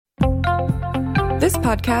This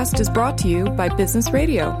podcast is brought to you by Business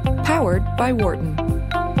Radio, powered by Wharton.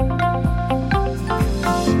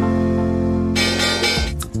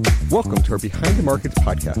 Welcome to our Behind the Markets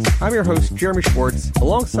podcast. I'm your host, Jeremy Schwartz.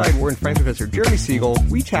 Alongside Wharton Finance Professor Jeremy Siegel,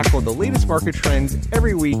 we tackle the latest market trends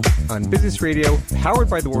every week on Business Radio, powered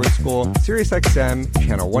by the Wharton School, Sirius XM,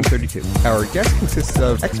 Channel 132. Our guest consists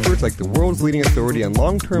of experts like the world's leading authority on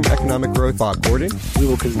long-term economic growth, Bob Gordon. We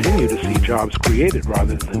will continue to see jobs created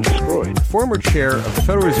rather than destroyed. Former chair of the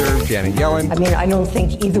Federal Reserve, Janet Yellen. I don't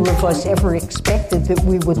think either of us ever expected that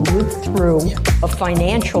we would live through a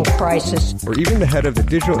financial crisis. Or even the head of the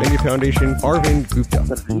Digital India Foundation, Arvind Gupta.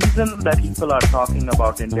 The reason that people are talking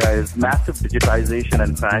about India is massive digitization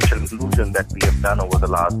and financial inclusion that we have done over the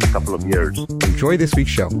last couple of years. Enjoy this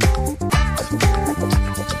week's show.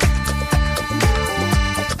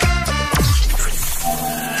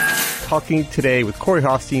 Talking today with Corey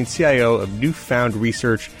Hoffstein, CIO of Newfound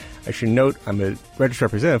Research. I should note I'm a registered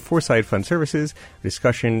representative for Side Fund Services. The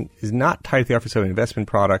discussion is not tied to the Office of Investment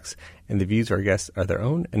Products, and the views of our guests are their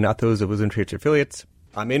own and not those of Wisdom Trades affiliates.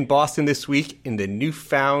 I'm in Boston this week in the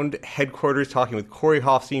Newfound headquarters talking with Corey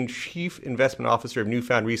Hoffstein, Chief Investment Officer of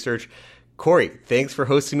Newfound Research. Corey, thanks for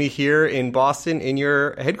hosting me here in Boston in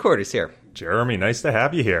your headquarters here. Jeremy, nice to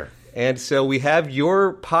have you here. And so we have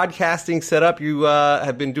your podcasting set up. You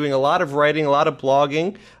have been doing a lot of writing, a lot of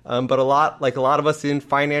blogging, but a lot of us in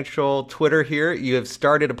financial Twitter here, you have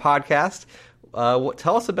started a podcast.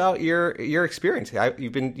 Tell us about your experience.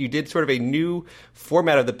 You did sort of a new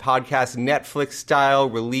format of the podcast, Netflix style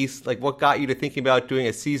release. Like, what got you to thinking about doing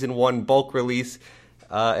a season 1 bulk release,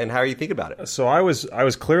 and how are you thinking about it? So I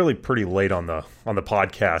was clearly pretty late on the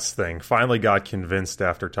podcast thing. Finally got convinced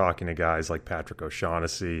after talking to guys like Patrick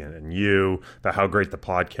O'Shaughnessy and you about how great the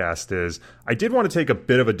podcast is. I did want to take a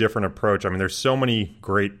bit of a different approach. I mean, there's so many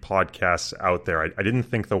great podcasts out there. I didn't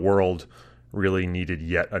think the world really needed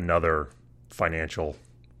yet another financial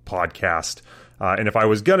podcast. And if I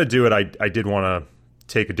was going to do it, I did want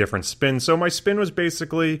to take a different spin. So my spin was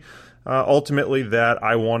basically ultimately that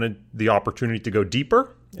I wanted the opportunity to go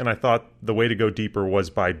deeper. And I thought the way to go deeper was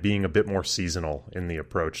by being a bit more seasonal in the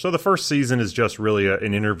approach. So the first season is just really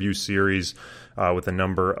an interview series with a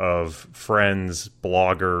number of friends,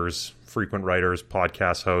 bloggers, frequent writers,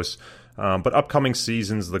 podcast hosts. But upcoming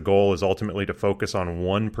seasons, the goal is ultimately to focus on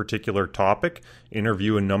one particular topic,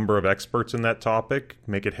 interview a number of experts in that topic,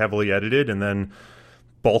 make it heavily edited, and then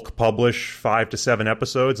bulk publish 5 to 7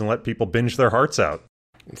 episodes and let people binge their hearts out.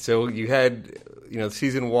 So you had,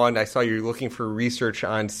 season 1. I saw you're looking for research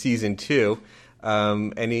on season 2.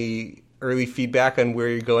 Any early feedback on where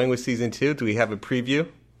you're going with season 2? Do we have a preview?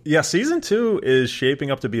 Yeah, season 2 is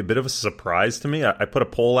shaping up to be a bit of a surprise to me. I put a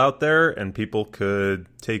poll out there, and people could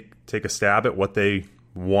take a stab at what they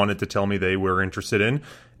wanted to tell me they were interested in.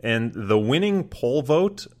 And the winning poll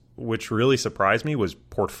vote, which really surprised me, was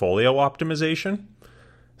portfolio optimization.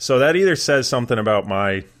 So that either says something about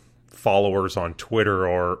my followers on Twitter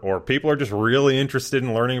or people are just really interested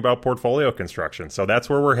in learning about portfolio construction. So that's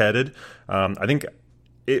where we're headed. I think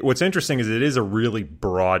what's interesting is it is a really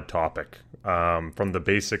broad topic. From the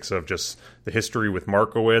basics of just the history with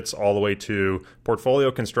Markowitz all the way to portfolio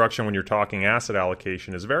construction when you're talking asset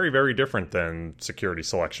allocation is very, very different than security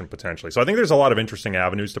selection potentially. So I think there's a lot of interesting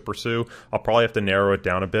avenues to pursue. I'll probably have to narrow it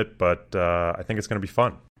down a bit, but I think it's going to be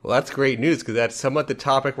fun. Well, that's great news because that's somewhat the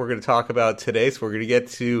topic we're going to talk about today. So we're going to get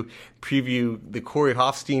to preview the Corey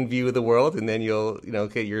Hoffstein view of the world, and then you'll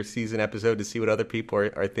get your season episode to see what other people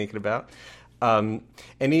are thinking about.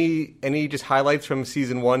 Any just highlights from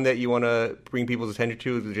season 1 that you want to bring people's attention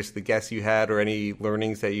to, just the guests you had or any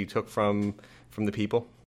learnings that you took from the people?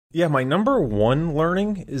 Yeah, my number one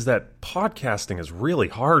learning is that podcasting is really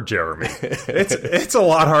hard, Jeremy. It's a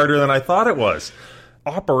lot harder than I thought it was.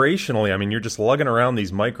 Operationally, I mean, you're just lugging around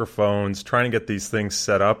these microphones, trying to get these things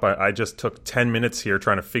set up. I just took 10 minutes here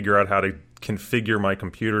trying to figure out how to configure my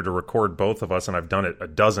computer to record both of us, and I've done it a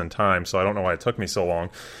dozen times, so I don't know why it took me so long.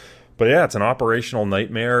 But yeah, it's an operational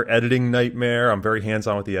nightmare, editing nightmare. I'm very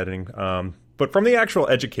hands-on with the editing. But from the actual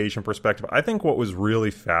education perspective, I think what was really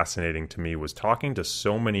fascinating to me was talking to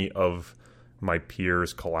so many of my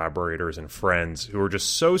peers, collaborators, and friends who were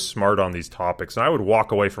just so smart on these topics. And I would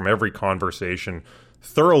walk away from every conversation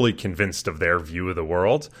thoroughly convinced of their view of the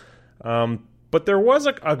world. But there was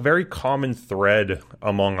a very common thread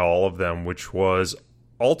among all of them, which was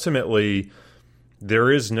ultimately there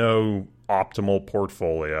is no optimal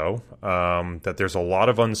portfolio, that there's a lot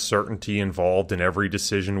of uncertainty involved in every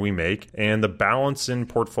decision we make, and the balance in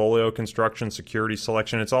portfolio construction, security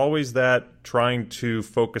selection, it's always that trying to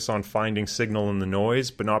focus on finding signal in the noise,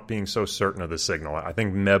 but not being so certain of the signal. I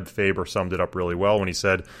think Meb Faber summed it up really well when he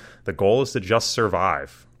said, the goal is to just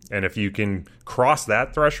survive. And if you can cross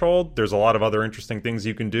that threshold, there's a lot of other interesting things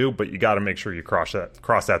you can do, but you got to make sure you cross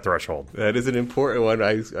that threshold. That is an important one.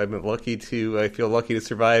 I feel lucky to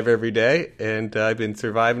survive every day, and I've been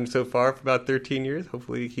surviving so far for about 13 years.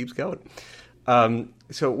 Hopefully it keeps going.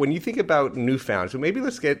 So when you think about Newfound, so maybe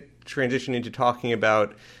let's transition into talking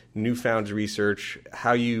about Newfound's research,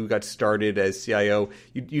 how you got started as CIO.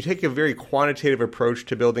 You take a very quantitative approach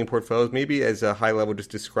to building portfolios. Maybe as a high level, just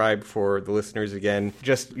describe for the listeners again,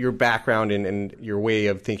 just your background and your way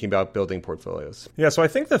of thinking about building portfolios. Yeah, so I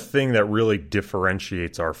think the thing that really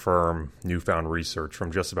differentiates our firm, Newfound Research,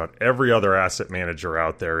 from just about every other asset manager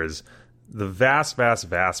out there is the vast, vast,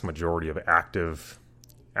 vast majority of active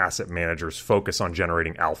asset managers focus on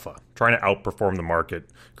generating alpha, trying to outperform the market,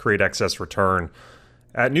 create excess return.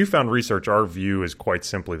 At Newfound Research, our view is quite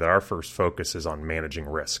simply that our first focus is on managing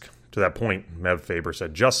risk. To that point, Meb Faber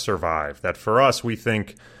said, just survive. That for us, we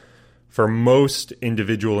think for most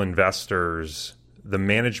individual investors, the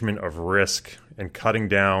management of risk and cutting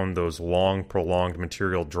down those long, prolonged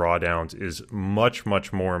material drawdowns is much,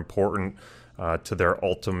 much more important to their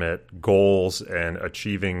ultimate goals and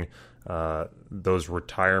achieving those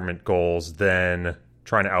retirement goals than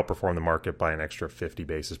trying to outperform the market by an extra 50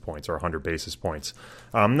 basis points or 100 basis points.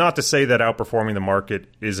 Not to say that outperforming the market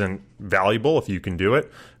isn't valuable if you can do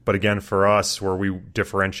it, but again, for us, where we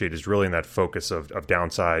differentiate is really in that focus of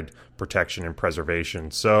downside protection and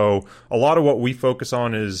preservation. So a lot of what we focus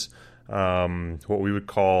on is what we would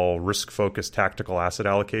call risk-focused tactical asset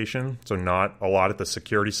allocation. So not a lot at the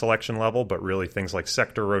security selection level, but really things like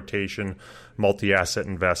sector rotation, multi-asset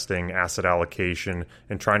investing, asset allocation,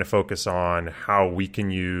 and trying to focus on how we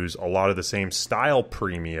can use a lot of the same style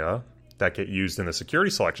premia that get used in the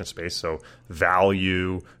security selection space. So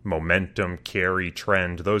value, momentum, carry,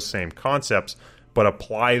 trend, those same concepts, but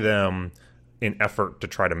apply them in effort to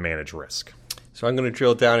try to manage risk. So I'm going to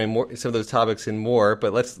drill down in some of those topics and more,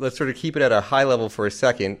 but let's sort of keep it at a high level for a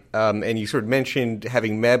second. And you sort of mentioned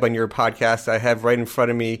having Meb on your podcast. I have right in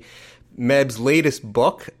front of me Meb's latest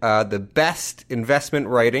book, The Best Investment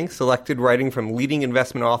Writing, selected writing from leading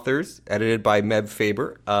investment authors, edited by Meb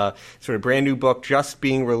Faber. Sort of brand new book just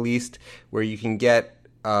being released where you can get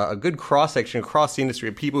a good cross-section across the industry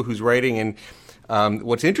of people who's writing. And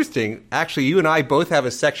what's interesting, actually, you and I both have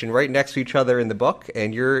a section right next to each other in the book,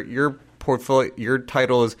 and your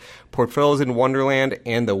title is Portfolios in Wonderland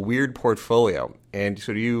and the Weird Portfolio. And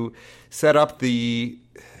so you set up the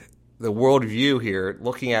worldview here,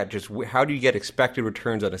 looking at just how do you get expected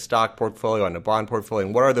returns on a stock portfolio, on a bond portfolio,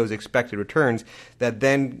 and what are those expected returns that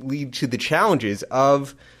then lead to the challenges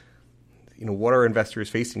of, what are investors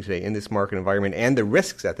facing today in this market environment and the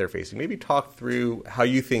risks that they're facing. Maybe talk through how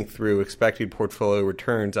you think through expected portfolio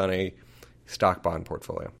returns on a stock bond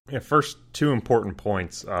portfolio. Yeah, first, two important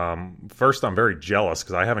points. First, I'm very jealous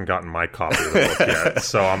because I haven't gotten my copy of the book yet.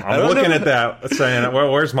 So I'm looking at that saying,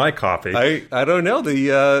 well, where's my copy? I don't know.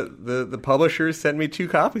 The publishers sent me 2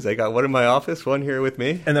 copies. I got one in my office, one here with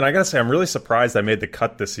me. And then I got to say, I'm really surprised I made the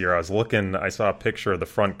cut this year. I saw a picture of the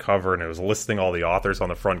front cover and it was listing all the authors on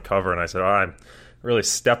the front cover. And I said, I really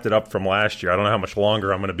stepped it up from last year. I don't know how much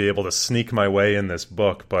longer I'm going to be able to sneak my way in this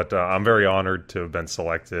book, but I'm very honored to have been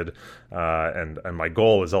selected. And my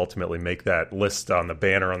goal is ultimately make that list on the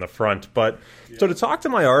banner on the front. But so to talk to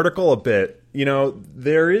my article a bit,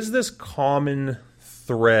 there is this common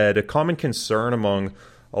thread, a common concern among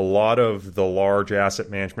a lot of the large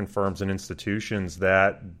asset management firms and institutions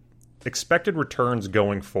that expected returns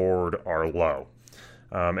going forward are low.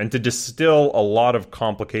 And to distill a lot of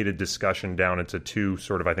complicated discussion down into 2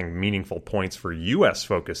 sort of, I think, meaningful points for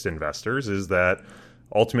U.S.-focused investors is that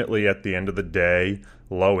ultimately, at the end of the day,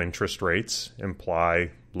 low interest rates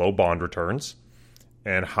imply low bond returns,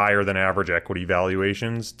 and higher than average equity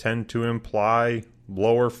valuations tend to imply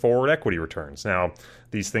lower forward equity returns. Now,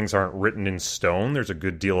 these things aren't written in stone. There's a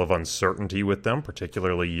good deal of uncertainty with them,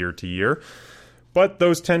 particularly year to year. But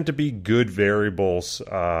those tend to be good variables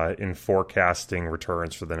in forecasting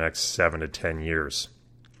returns for the next 7 to 10 years.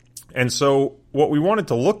 And so what we wanted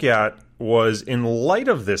to look at was, in light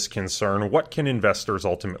of this concern, what can investors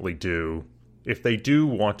ultimately do if they do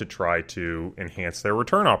want to try to enhance their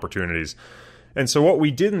return opportunities? And so what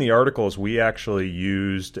we did in the article is we actually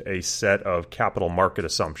used a set of capital market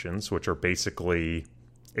assumptions, which are basically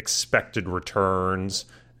expected returns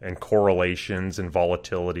and correlations and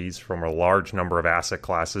volatilities from a large number of asset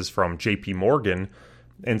classes from JP Morgan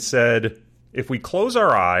and said, if we close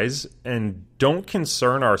our eyes and don't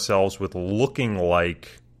concern ourselves with looking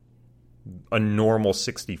like a normal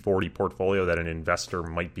 60-40 portfolio that an investor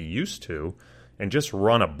might be used to, and just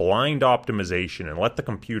run a blind optimization and let the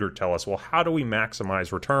computer tell us, well, how do we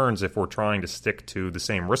maximize returns if we're trying to stick to the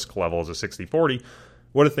same risk level as a 60-40?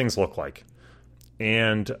 What do things look like?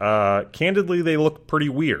 And candidly, they look pretty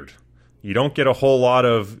weird. You don't get a whole lot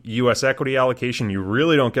of U.S. equity allocation. You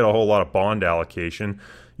really don't get a whole lot of bond allocation.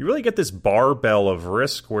 You really get this barbell of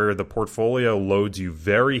risk where the portfolio loads you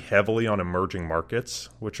very heavily on emerging markets,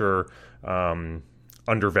 which are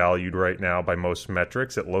undervalued right now by most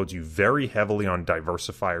metrics. It loads you very heavily on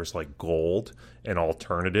diversifiers like gold and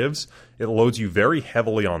alternatives. It loads you very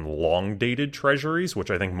heavily on long-dated treasuries, which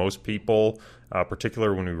I think most people,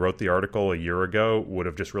 particularly when we wrote the article a year ago, would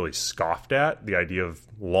have just really scoffed at, the idea of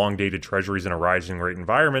long-dated treasuries in a rising rate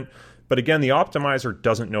environment. But again, the optimizer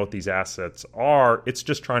doesn't know what these assets are. It's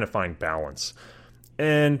just trying to find balance.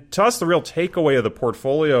 And to us, the real takeaway of the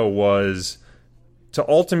portfolio was to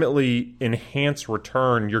ultimately enhance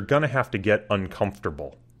return, you're going to have to get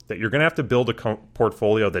uncomfortable. That you're going to have to build a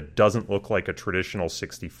portfolio that doesn't look like a traditional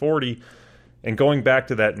 60-40. And going back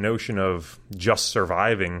to that notion of just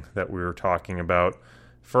surviving that we were talking about,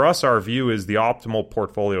 for us, our view is the optimal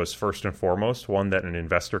portfolio is first and foremost one that an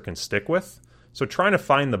investor can stick with. So trying to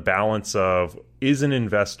find the balance of, is an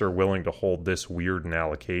investor willing to hold this weird an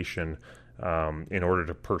allocation in order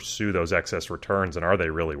to pursue those excess returns, and are they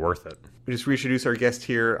really worth it? We just reintroduce our guest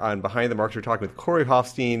here on Behind the Markets. We're talking with Corey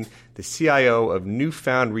Hoffstein, the CIO of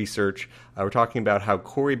Newfound Research. We're talking about how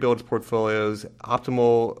Corey builds portfolios,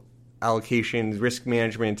 optimal allocations, risk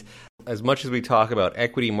management. As much as we talk about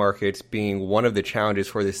equity markets being one of the challenges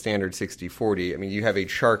for the standard 60-40, I mean, you have a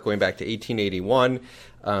chart going back to 1881,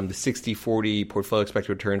 the 60-40 portfolio expected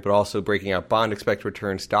returns, but also breaking out bond expected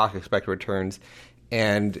returns, stock expected returns.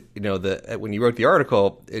 And, you know, when you wrote the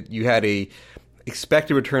article, you had a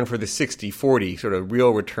expected return for the 60-40, sort of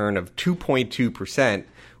real return of 2.2%,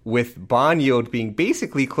 with bond yield being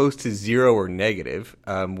basically close to zero or negative,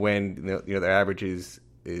 when the average is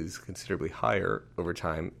considerably higher over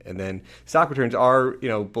time. And then stock returns are,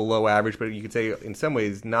 below average, but you could say in some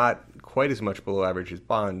ways not quite as much below average as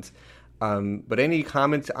bonds. But any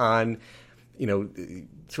comments on,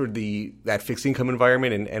 sort of that fixed income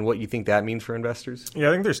environment and what you think that means for investors? Yeah,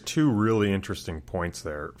 I think there's two really interesting points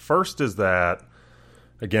there. First is that,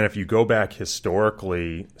 again, if you go back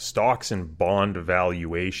historically, stocks and bond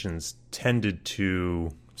valuations tended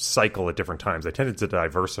to cycle at different times. They tended to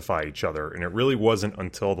diversify each other. And it really wasn't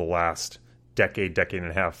until the last decade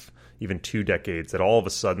and a half, even 2 decades, that all of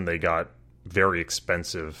a sudden they got very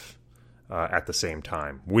expensive at the same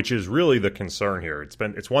time, which is really the concern here.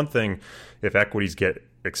 It's one thing if equities get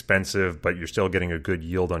expensive, but you're still getting a good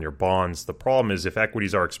yield on your bonds. The problem is if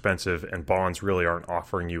equities are expensive and bonds really aren't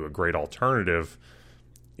offering you a great alternative,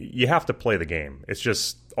 you have to play the game. It's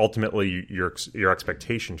just ultimately your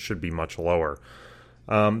expectations should be much lower.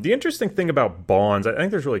 The interesting thing about bonds, I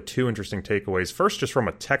think there's really 2 interesting takeaways. First, just from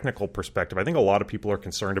a technical perspective, I think a lot of people are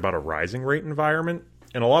concerned about a rising rate environment.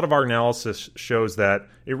 And a lot of our analysis shows that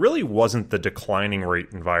it really wasn't the declining rate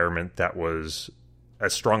environment that was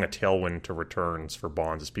as strong a tailwind to returns for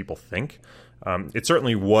bonds as people think. It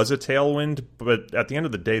certainly was a tailwind, but at the end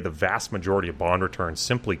of the day, the vast majority of bond returns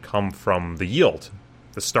simply come from the yield,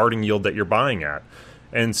 the starting yield that you're buying at.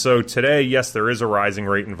 And so today, yes, there is a rising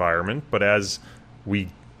rate environment, but as we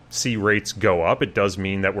see rates go up, it does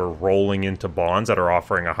mean that we're rolling into bonds that are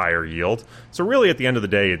offering a higher yield. So really, at the end of the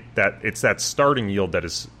day, it's that starting yield that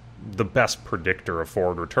is the best predictor of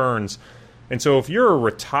forward returns. And so if you're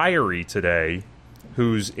a retiree today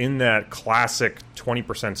who's in that classic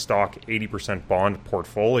 20% stock, 80% bond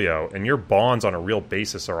portfolio, and your bonds on a real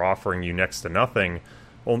basis are offering you next to nothing,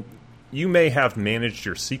 well, you may have managed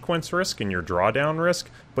your sequence risk and your drawdown risk,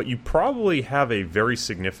 but you probably have a very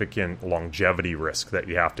significant longevity risk that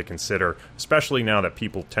you have to consider, especially now that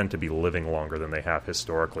people tend to be living longer than they have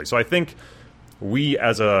historically. So I think we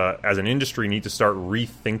as an industry need to start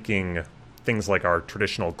rethinking things like our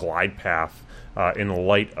traditional glide path in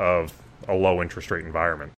light of a low interest rate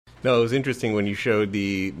environment. No, it was interesting when you showed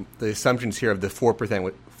the assumptions here of the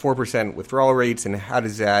 4% withdrawal rates and how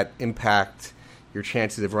does that impact your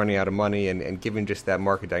chances of running out of money, and given just that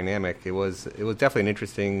market dynamic, it was definitely an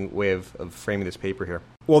interesting way of framing this paper here.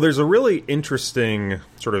 Well, there's a really interesting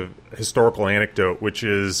sort of historical anecdote, which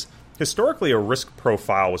is historically a risk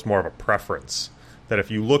profile was more of a preference. That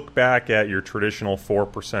if you look back at your traditional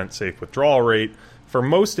 4% safe withdrawal rate, for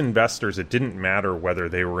most investors, it didn't matter whether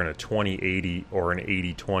they were in a 20-80 or an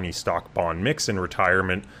 80-20 stock bond mix in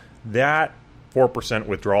retirement. That 4%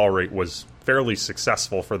 withdrawal rate was fairly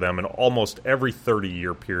successful for them in almost every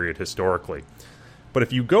 30-year period historically. But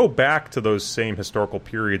if you go back to those same historical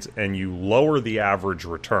periods and you lower the average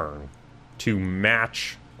return to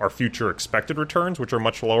match our future expected returns, which are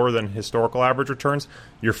much lower than historical average returns,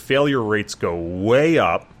 your failure rates go way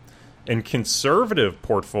up, and conservative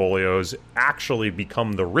portfolios actually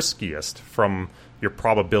become the riskiest from your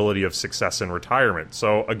probability of success in retirement.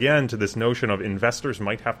 So again, to this notion of investors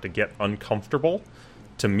might have to get uncomfortable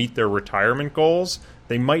to meet their retirement goals,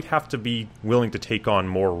 they might have to be willing to take on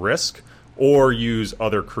more risk or use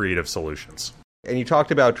other creative solutions. And you talked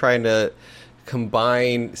about trying to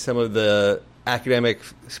combine some of the academic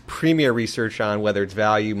premier research on whether it's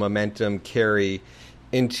value, momentum, carry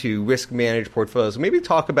into risk-managed portfolios. Maybe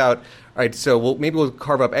talk about, all right, so we'll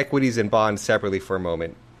carve up equities and bonds separately for a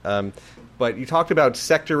moment. But you talked about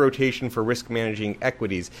sector rotation for risk-managing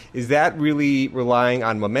equities. Is that really relying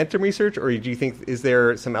on momentum research, or do you think is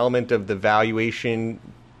there some element of the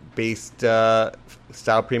valuation-based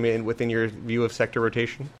style premium within your view of sector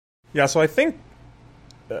rotation? Yeah, so I think,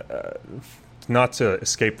 not to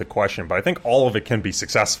escape the question, but I think all of it can be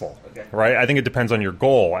successful, right? I think it depends on your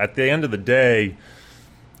goal. At the end of the day,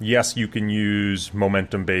 yes, you can use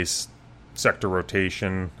momentum-based sector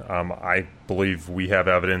rotation. I believe we have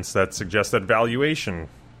evidence that suggests that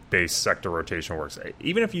valuation-based sector rotation works.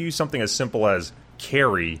 Even if you use something as simple as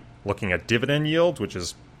carry, looking at dividend yield, which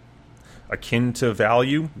is akin to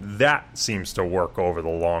value, that seems to work over the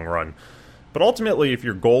long run. But ultimately, if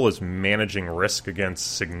your goal is managing risk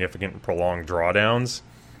against significant and prolonged drawdowns,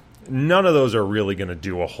 none of those are really going to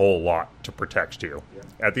do a whole lot to protect you.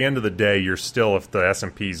 Yeah. At the end of the day, you're still, if the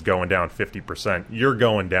S&P is going down 50%, you're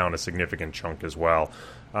going down a significant chunk as well.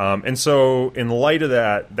 And so in light of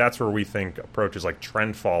that, that's where we think approaches like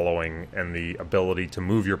trend following and the ability to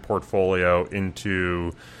move your portfolio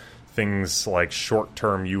into things like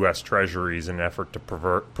short-term U.S. Treasuries in an effort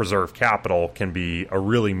to preserve capital can be a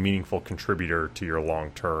really meaningful contributor to your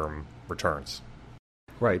long-term returns.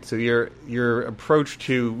 Right. So your approach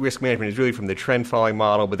to risk management is really from the trend following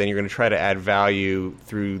model, but then you're going to try to add value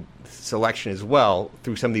through selection as well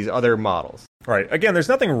through some of these other models. Right. Again, there's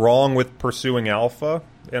nothing wrong with pursuing alpha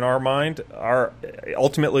in our mind.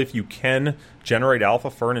 Ultimately, if you can generate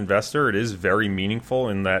alpha for an investor, it is very meaningful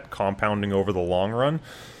in that compounding over the long run.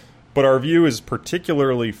 But our view is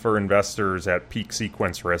particularly for investors at peak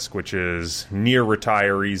sequence risk, which is near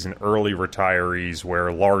retirees and early retirees, where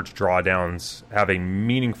large drawdowns have a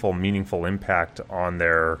meaningful impact on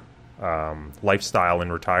their lifestyle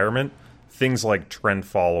in retirement. Things like trend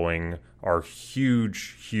following are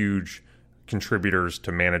huge contributors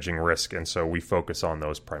to managing risk, and so we focus on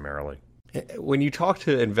those primarily. When you talk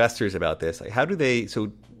to investors about this, like how do they...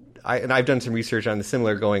 I've done some research on the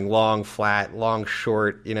similar going long, flat, long,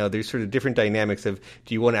 short. There's sort of different dynamics of,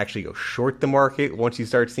 do you want to actually go short the market once you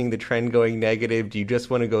start seeing the trend going negative? Do you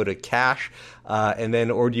just want to go to cash?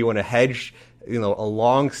 Or do you want to hedge, a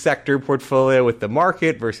long sector portfolio with the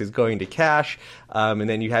market versus going to cash? And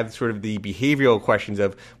then you have sort of the behavioral questions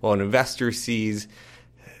of, well, an investor sees,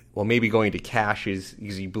 well, maybe going to cash is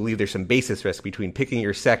because you believe there's some basis risk between picking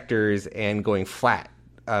your sectors and going flat.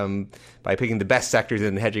 By picking the best sectors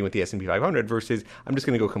and hedging with the S&P 500 versus I'm just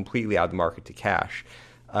going to go completely out of the market to cash.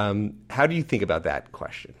 How do you think about that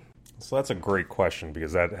question? So that's a great question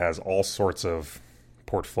because that has all sorts of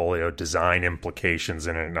portfolio design implications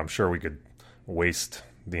in it, and I'm sure we could waste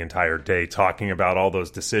the entire day talking about all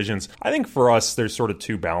those decisions. I think for us, there's sort of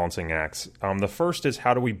two balancing acts. The first is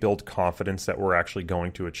how do we build confidence that we're actually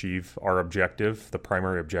going to achieve our objective, the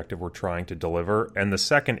primary objective we're trying to deliver. And the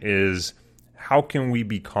second is, how can we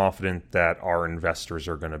be confident that our investors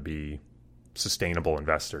are going to be sustainable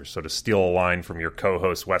investors? So to steal a line from your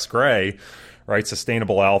co-host, Wes Gray, right?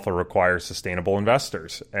 Sustainable alpha requires sustainable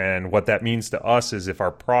investors. And what that means to us is if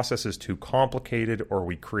our process is too complicated or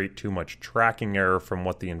we create too much tracking error from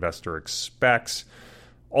what the investor expects,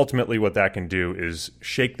 ultimately what that can do is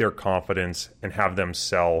shake their confidence and have them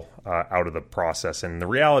sell out of the process. And the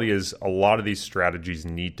reality is a lot of these strategies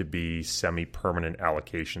need to be semi-permanent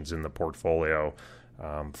allocations in the portfolio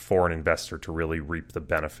for an investor to really reap the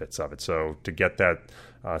benefits of it. So to get that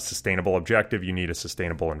sustainable objective, you need a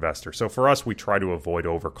sustainable investor. So for us, we try to avoid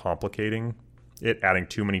overcomplicating it, adding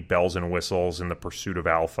too many bells and whistles in the pursuit of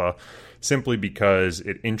alpha, simply because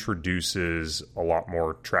it introduces a lot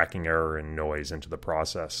more tracking error and noise into the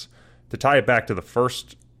process. To tie it back to the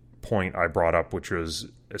first point I brought up, which was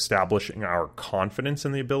establishing our confidence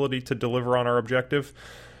in the ability to deliver on our objective,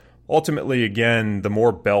 ultimately, again, the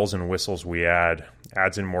more bells and whistles we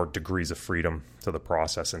adds in more degrees of freedom to the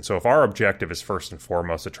process. And so if our objective is first and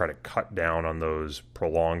foremost to try to cut down on those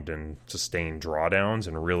prolonged and sustained drawdowns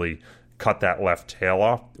and really cut that left tail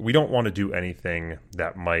off, we don't want to do anything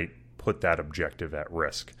that might put that objective at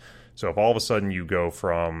risk. So if all of a sudden you go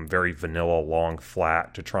from very vanilla long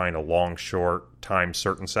flat to trying to long short time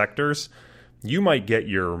certain sectors, you might get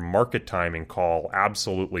your market timing call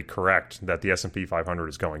absolutely correct that the S&P 500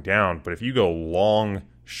 is going down. But if you go long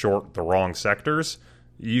short the wrong sectors,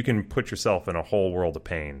 you can put yourself in a whole world of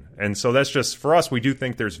pain. And so that's just, for us, we do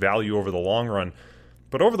think there's value over the long run.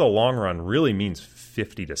 But over the long run really means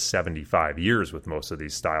 50 to 75 years with most of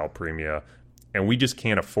these style premia. And we just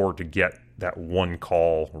can't afford to get that one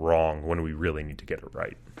call wrong when we really need to get it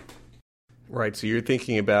right. Right. So you're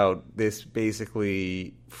thinking about this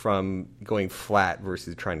basically from going flat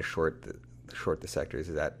versus trying to short the sectors.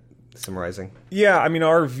 Is that summarizing? Yeah. I mean,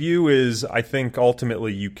 our view is I think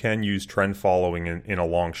ultimately you can use trend following in a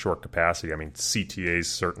long short capacity. I mean, CTAs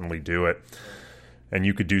certainly do it. And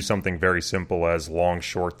you could do something very simple as long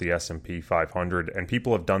short the S&P 500. And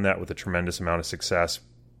people have done that with a tremendous amount of success.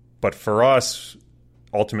 But for us,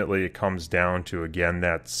 ultimately it comes down to, again,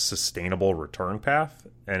 that sustainable return path.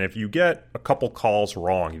 And if you get a couple calls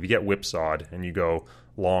wrong, if you get whipsawed and you go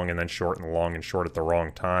long and then short and long and short at the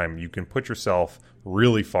wrong time, you can put yourself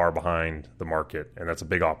really far behind the market. And that's a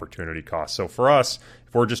big opportunity cost. So for us,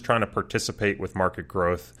 if we're just trying to participate with market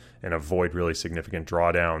growth and avoid really significant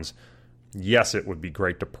drawdowns, yes, it would be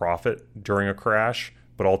great to profit during a crash,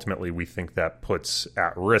 but ultimately we think that puts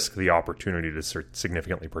at risk the opportunity to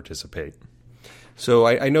significantly participate. So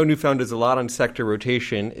I know Newfound does a lot on sector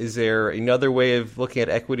rotation. Is there another way of looking at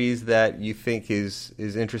equities that you think is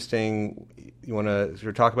interesting you want to sort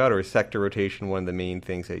of talk about, or is sector rotation one of the main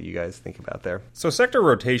things that you guys think about there? So sector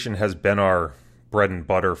rotation has been our bread and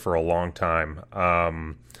butter for a long time.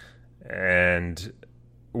 And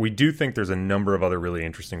we do think there's a number of other really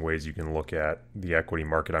interesting ways you can look at the equity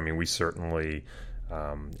market. I mean, we certainly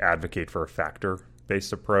advocate for a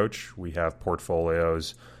factor-based approach. We have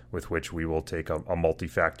portfolios with which we will take a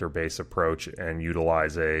multi-factor based approach and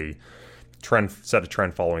utilize a set of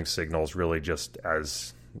trend following signals really just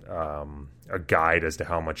as a guide as to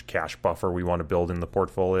how much cash buffer we want to build in the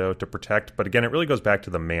portfolio to protect. But again, it really goes back to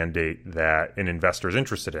the mandate that an investor is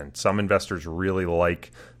interested in. Some investors really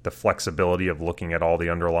like the flexibility of looking at all the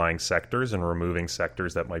underlying sectors and removing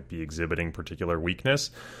sectors that might be exhibiting particular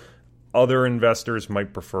weakness. Other investors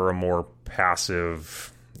might prefer a more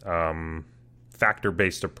passive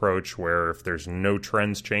factor-based approach where if there's no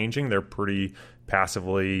trends changing, they're pretty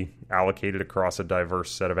passively allocated across a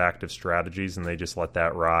diverse set of active strategies, and they just let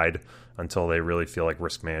that ride until they really feel like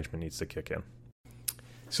risk management needs to kick in.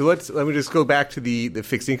 So let me just go back to the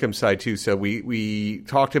fixed income side too. So we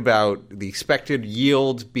talked about the expected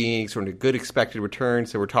yield being sort of good expected return.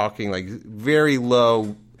 So we're talking like very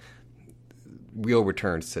low real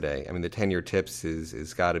returns today. I mean, the 10-year tips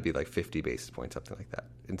is got to be like 50 basis points, something like that.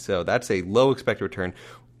 And so that's a low expected return.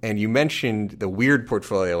 And you mentioned the weird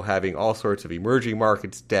portfolio having all sorts of emerging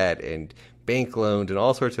markets debt and bank loans and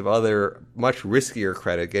all sorts of other much riskier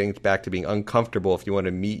credit, getting back to being uncomfortable if you want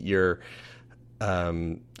to meet your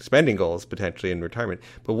spending goals potentially in retirement.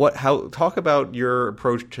 But talk about your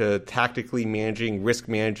approach to tactically risk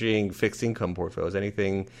managing fixed income portfolios.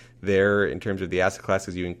 Anything there in terms of the asset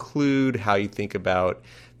classes you include, how you think about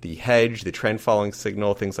the hedge, the trend following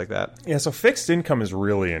signal, things like that? Yeah, so fixed income is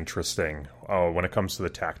really interesting when it comes to the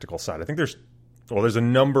tactical side. I think there's a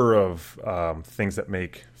number of things that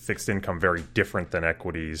make fixed income very different than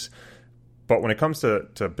equities. But when it comes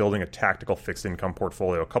to building a tactical fixed income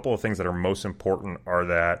portfolio, a couple of things that are most important are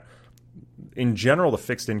that, in general, the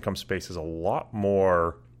fixed income space is a lot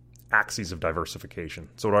more axes of diversification.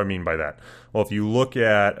 So what do I mean by that? Well, if you look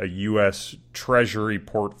at a U.S. Treasury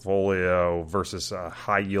portfolio versus a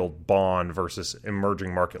high-yield bond versus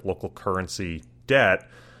emerging market local currency debt,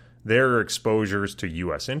 there are exposures to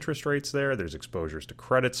U.S. interest rates there. There's exposures to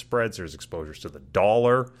credit spreads. There's exposures to the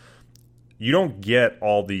dollar. You don't get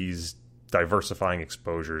all these diversifying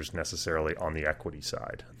exposures necessarily on the equity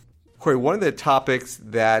side. Corey, one of the topics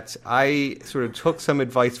that I sort of took some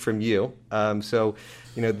advice from you. There was...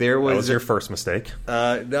 That was your first mistake.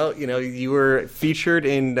 No, you were featured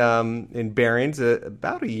in Barron's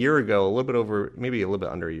about a year ago, maybe a little bit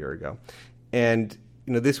under a year ago. And,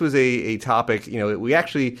 this was a topic,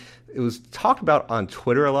 it was talked about on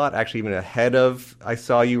Twitter a lot, actually even ahead of I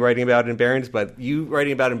saw you writing about it in Barron's, but you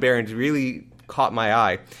writing about it in Barron's really caught my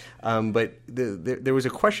eye. But there was a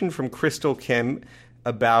question from Crystal Kim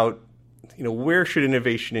about where should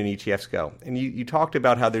innovation in ETFs go? And you talked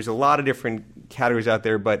about how there's a lot of different categories out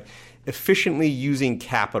there, but efficiently using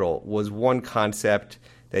capital was one concept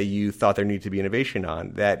that you thought there needed to be innovation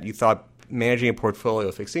on, that you thought managing a portfolio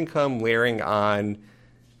of fixed income, layering on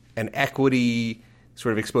an equity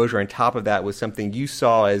sort of exposure on top of that was something you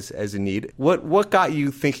saw as a need. What got you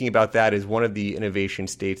thinking about that as one of the innovation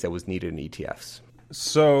states that was needed in ETFs?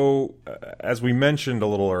 So, as we mentioned a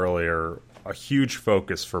little earlier, a huge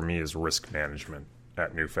focus for me is risk management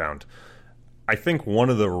at Newfound. I think one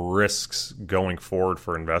of the risks going forward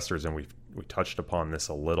for investors, and we touched upon this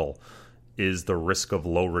a little, is the risk of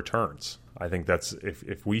low returns. I think that's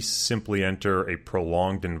if we simply enter a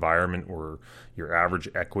prolonged environment where your average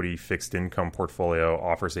equity fixed income portfolio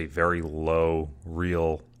offers a very low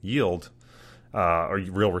real yield or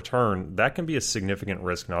real return, that can be a significant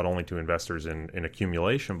risk not only to investors in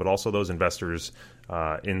accumulation, but also those investors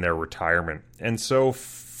in their retirement. And so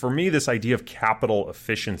for me, this idea of capital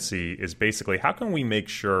efficiency is basically how can we make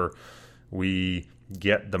sure we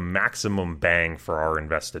get the maximum bang for our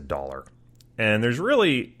invested dollar? And there's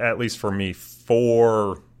really, at least for me,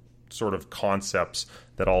 4 sort of concepts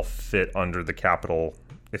that all fit under the capital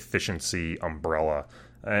efficiency umbrella.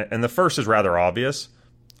 And the first is rather obvious,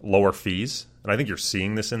 lower fees. And I think you're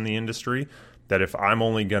seeing this in the industry, that if I'm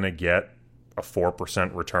only going to get a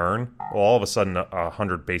 4% return, well, all of a sudden a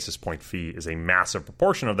 100 basis point fee is a massive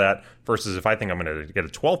proportion of that, versus if I think I'm going to get a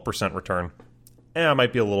 12% return, I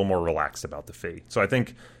might be a little more relaxed about the fee. So I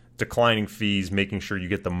think declining fees, making sure you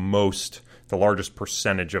get the largest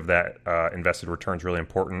percentage of that invested return is really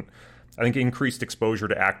important. I think increased exposure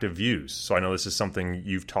to active views. So I know this is something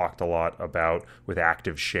you've talked a lot about with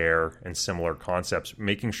active share and similar concepts,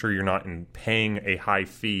 making sure you're not paying a high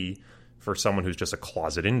fee for someone who's just a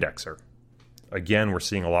closet indexer. Again, we're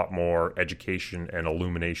seeing a lot more education and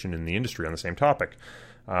illumination in the industry on the same topic.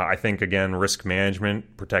 I think, again, risk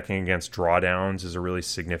management, protecting against drawdowns is a really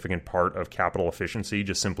significant part of capital efficiency,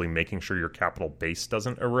 just simply making sure your capital base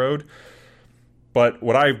doesn't erode. But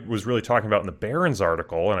what I was really talking about in the Barron's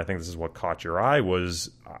article, and I think this is what caught your eye,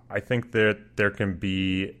 was I think that there can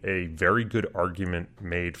be a very good argument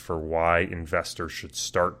made for why investors should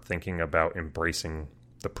start thinking about embracing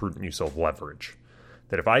the prudent use of leverage.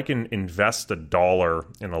 That if I can invest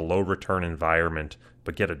 $1 in a low return environment,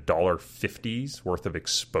 but get $1.50's worth of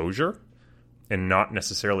exposure and not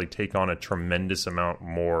necessarily take on a tremendous amount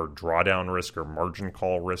more drawdown risk or margin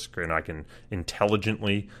call risk, and I can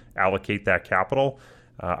intelligently allocate that capital,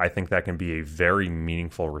 I think that can be a very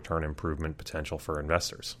meaningful return improvement potential for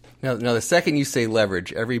investors. Now, the second you say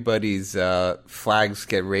leverage, everybody's flags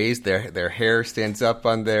get raised, their hair stands up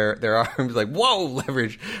on their arms, like, whoa,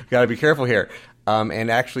 leverage, got to be careful here. And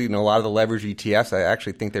actually, a lot of the leverage ETFs, I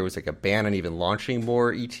actually think there was like a ban on even launching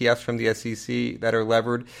more ETFs from the SEC that are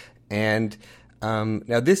levered. And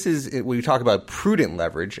now this is, when you talk about prudent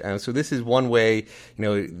leverage, so this is one way,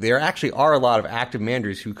 there actually are a lot of active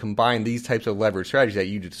managers who combine these types of leverage strategies that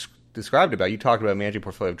you described about. You talked about managing a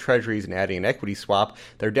portfolio of treasuries and adding an equity swap.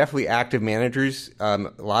 There are definitely active managers, a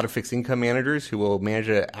lot of fixed income managers who will manage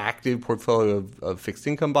an active portfolio of fixed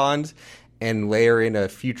income bonds and layer in a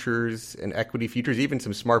futures and equity futures, even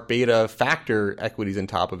some smart beta factor equities on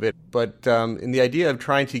top of it. But in the idea of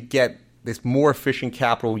trying to get this more efficient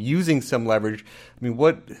capital using some leverage, I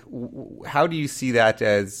mean, how do you see that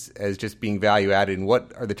as just being value added, and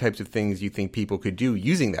what are the types of things you think people could do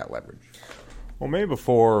using that leverage? Well, maybe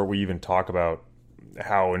before we even talk about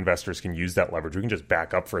how investors can use that leverage, we can just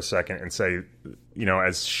back up for a second and say,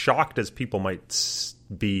 as shocked as people might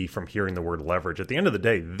be from hearing the word leverage, at the end of the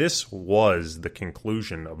day, this was the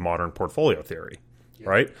conclusion of modern portfolio theory,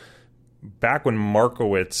 right? Back when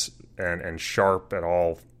Markowitz and Sharpe et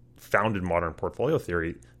al. Founded modern portfolio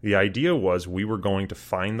theory, the idea was we were going to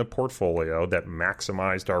find the portfolio that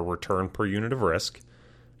maximized our return per unit of risk,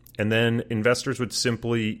 and then investors would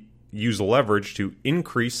simply use leverage to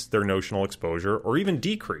increase their notional exposure or even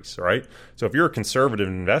decrease, right? So if you're a conservative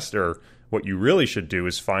investor, what you really should do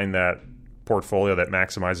is find that portfolio that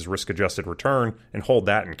maximizes risk-adjusted return and hold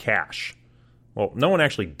that in cash. Well, no one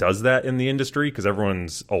actually does that in the industry because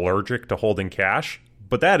everyone's allergic to holding cash,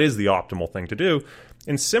 but that is the optimal thing to do.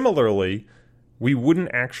 And similarly, we wouldn't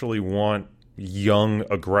actually want young,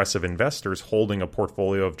 aggressive investors holding a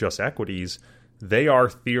portfolio of just equities. They are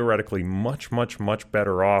theoretically much, much, much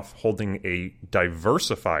better off holding a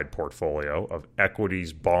diversified portfolio of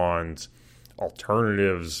equities, bonds,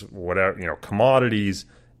 alternatives, whatever, commodities,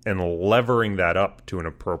 and levering that up to an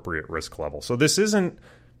appropriate risk level. So this isn't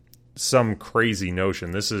some crazy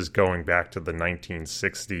notion. This is going back to the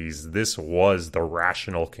 1960s. This was the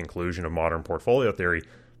rational conclusion of modern portfolio theory.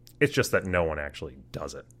 It's just that no one actually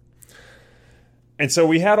does it. And so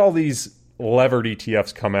we had all these levered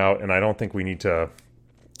ETFs come out, and I don't think we need to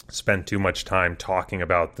spend too much time talking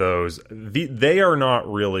about those. They are not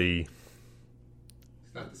really...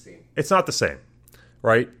 It's not the same. It's not the same,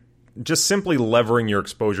 right? Just simply levering your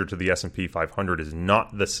exposure to the S&P 500 is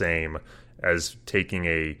not the same as taking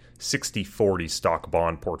a 60-40 stock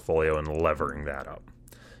bond portfolio and levering that up.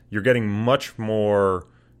 You're getting much more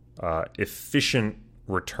efficient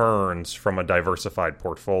returns from a diversified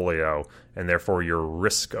portfolio, and therefore your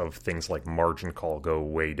risk of things like margin call go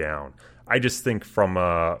way down. I just think from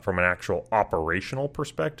an actual operational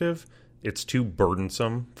perspective, it's too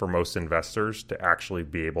burdensome for most investors to actually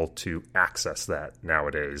be able to access that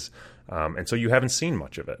nowadays. And so you haven't seen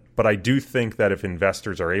much of it. But I do think that if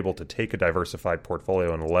investors are able to take a diversified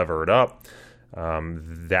portfolio and lever it up,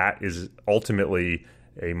 that is ultimately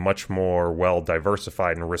a much more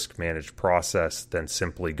well-diversified and risk-managed process than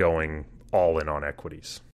simply going all in on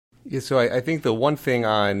equities. Yeah, so I think the one thing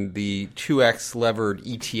on the 2x levered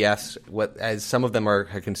ETFs, as some of them are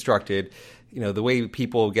constructed, the way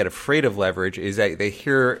people get afraid of leverage is that they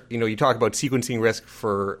hear, you talk about sequencing risk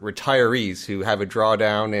for retirees who have a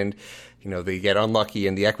drawdown and, they get unlucky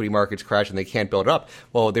and the equity markets crash and they can't build up.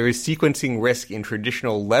 Well, there is sequencing risk in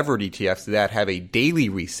traditional levered ETFs that have a daily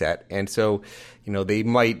reset. And so, they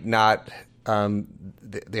might not,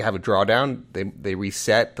 they have a drawdown, they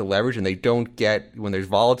reset the leverage, and they don't get, when there's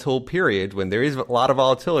volatile periods, when there is a lot of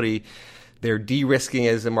volatility, they're de-risking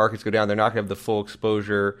as the markets go down. They're not going to have the full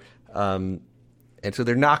exposure. And so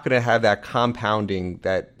they're not going to have that compounding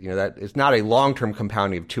that it's not a long-term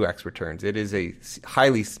compounding of 2x returns. It is a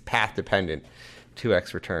highly path-dependent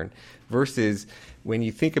 2x return versus when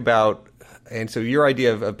you think about, and so your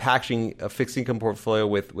idea of packaging a fixed income portfolio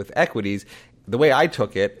with equities, the way I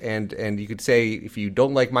took it, and you could say if you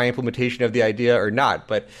don't like my implementation of the idea or not,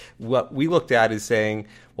 but what we looked at is saying,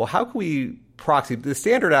 well, how can we proxy? The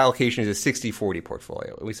standard allocation is a 60-40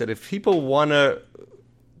 portfolio. And we said if people want to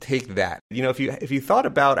take that, if you thought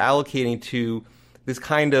about allocating to this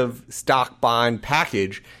kind of stock bond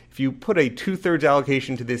package, if you put a 2/3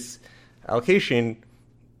 allocation to this allocation,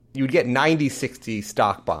 you would get 90-60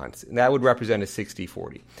 stock bonds, and that would represent a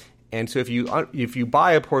 60-40. And so if you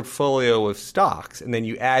buy a portfolio of stocks and then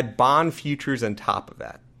you add bond futures on top of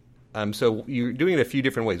that, so you're doing it a few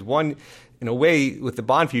different ways. One, in a way, with the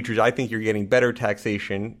bond futures, I think you're getting better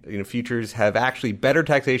taxation. Futures have actually better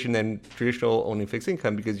taxation than traditional owning fixed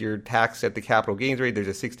income because you're taxed at the capital gains rate. There's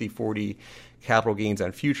a 60-40 capital gains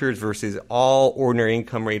on futures versus all ordinary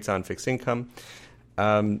income rates on fixed income.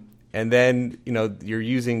 And then, you're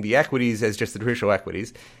using the equities as just the traditional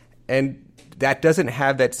equities. And that doesn't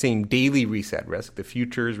have that same daily reset risk. The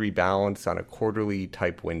futures rebalance on a quarterly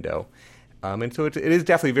type window. And so it is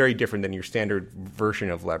definitely very different than your standard version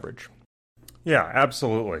of leverage. Yeah,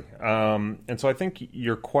 absolutely. And so I think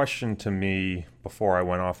your question to me before I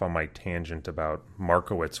went off on my tangent about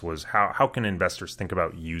Markowitz was how can investors think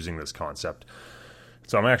about using this concept?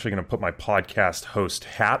 So I'm actually going to put my podcast host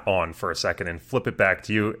hat on for a second and flip it back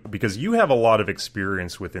to you because you have a lot of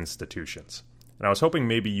experience with institutions. And I was hoping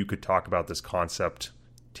maybe you could talk about this concept,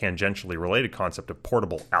 tangentially related concept of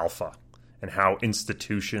portable alpha and how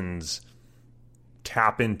institutions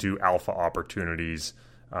tap into alpha opportunities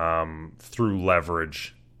through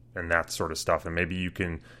leverage and that sort of stuff. And maybe you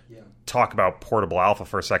can talk about portable alpha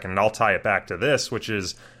for a second, and I'll tie it back to this, which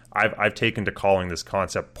is I've taken to calling this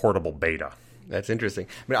concept portable beta. That's interesting.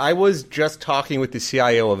 I was just talking with the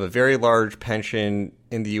CIO of a very large pension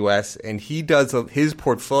in the U.S., and his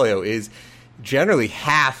portfolio is generally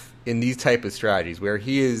half in these type of strategies where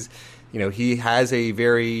he is, he has a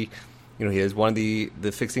very... he has one of the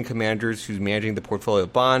fixed income managers who's managing the portfolio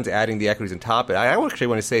of bonds, adding the equities on top. And I actually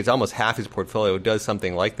want to say it's almost half his portfolio does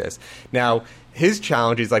something like this. Now, his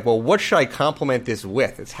challenge is like, well, what should I complement this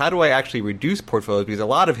with? It's how do I actually reduce portfolios? Because a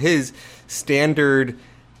lot of his standard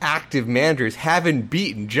active managers haven't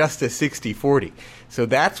beaten just a 60-40. So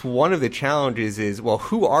that's one of the challenges is, well,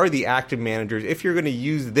 who are the active managers? If you're going to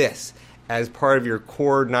use this as part of your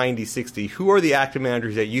core 90-60, who are the active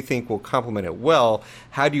managers that you think will complement it well?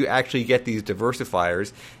 How do you actually get these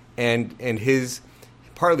diversifiers? And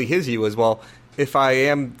partly his view is, well, if I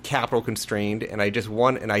am capital constrained and I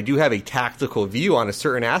do have a tactical view on a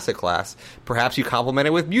certain asset class, perhaps you complement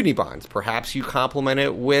it with muni bonds, perhaps you complement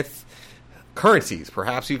it with currencies,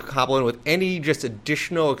 perhaps you complement it with any just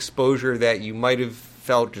additional exposure that you might have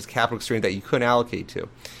felt just capital constrained that you couldn't allocate to.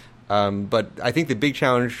 But I think the big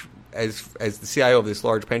challenge, as the CIO of this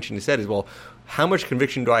large pension has said, is, well, how much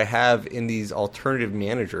conviction do I have in these alternative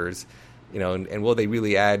managers, and will they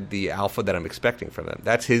really add the alpha that I'm expecting from them?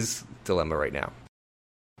 That's his dilemma right now.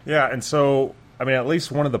 Yeah, and so I mean, at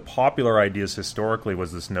least one of the popular ideas historically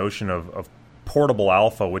was this notion of portable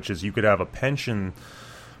alpha, which is you could have a pension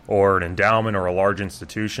or an endowment or a large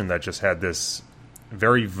institution that just had this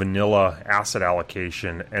very vanilla asset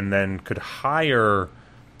allocation and then could hire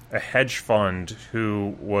a hedge fund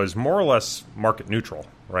who was more or less market neutral,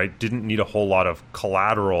 right? Didn't need a whole lot of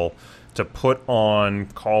collateral to put on,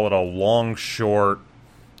 call it a long, short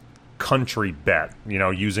country bet,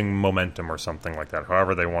 using momentum or something like that,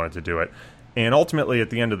 however they wanted to do it. And ultimately, at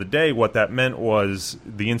the end of the day, what that meant was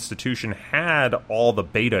the institution had all the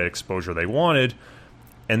beta exposure they wanted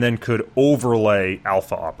and then could overlay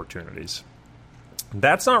alpha opportunities.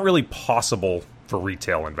 That's not really possible for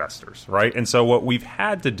retail investors, right? And so what we've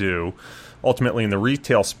had to do ultimately in the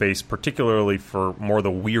retail space, particularly for more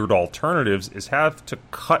the weird alternatives, is have to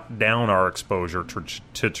cut down our exposure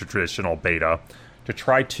to traditional beta to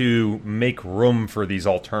try to make room for these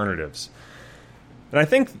alternatives. And I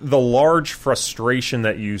think the large frustration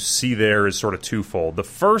that you see there is sort of twofold. The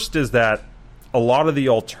first is that a lot of the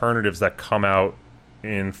alternatives that come out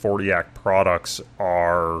in 40 Act products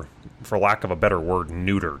are, for lack of a better word,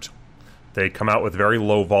 neutered. They come out with very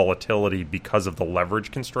low volatility because of the leverage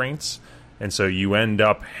constraints. And so you end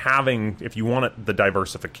up having, if you want the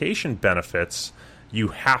diversification benefits, you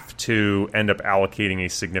have to end up allocating a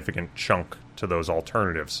significant chunk to those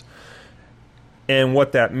alternatives. And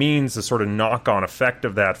what that means, the sort of knock-on effect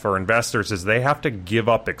of that for investors, is they have to give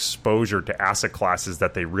up exposure to asset classes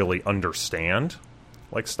that they really understand,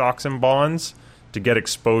 like stocks and bonds, to get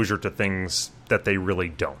exposure to things that they really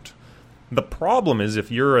don't. The problem is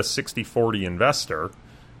if you're a 60-40 investor,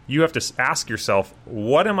 you have to ask yourself,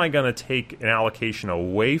 what am I going to take an allocation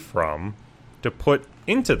away from to put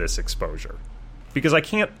into this exposure? Because I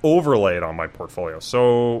can't overlay it on my portfolio.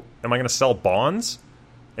 So am I going to sell bonds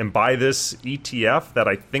and buy this ETF that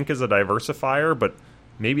I think is a diversifier, but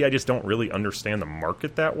maybe I just don't really understand the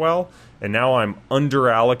market that well, and now I'm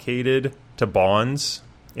under-allocated to bonds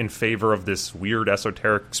in favor of this weird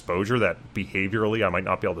esoteric exposure that behaviorally I might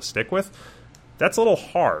not be able to stick with? That's a little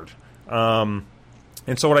hard. And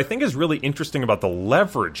so what I think is really interesting about the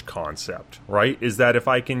leverage concept, right, is that if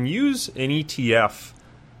I can use an ETF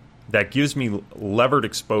that gives me levered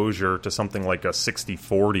exposure to something like a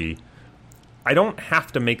 60-40, I don't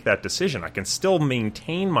have to make that decision. I can still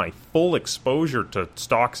maintain my full exposure to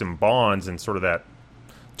stocks and bonds and sort of that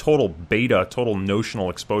total beta, total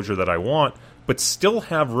notional exposure that I want, but still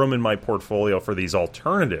have room in my portfolio for these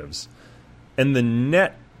alternatives. And the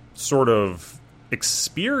net sort of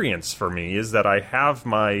experience for me is that I have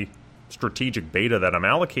my strategic beta that I'm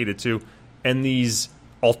allocated to, and these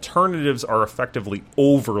alternatives are effectively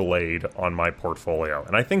overlaid on my portfolio.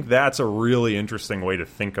 And I think that's a really interesting way to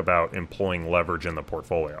think about employing leverage in the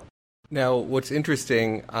portfolio. Now, what's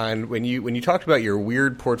interesting on when you talked about your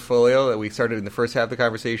weird portfolio that we started in the first half of the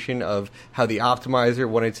conversation of how the optimizer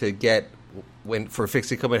wanted to get, when for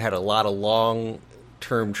fixed income it had a lot of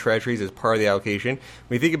long-term treasuries as part of the allocation.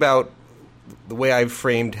 When you think about the way I've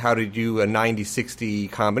framed how to do a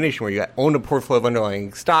 90-60 combination where you own a portfolio of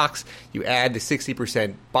underlying stocks, you add the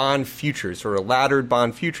 60% bond futures, sort of laddered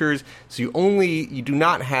bond futures, so you do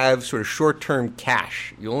not have sort of short-term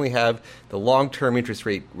cash. You only have the long-term interest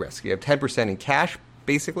rate risk. You have 10% in cash,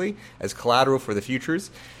 basically, as collateral for the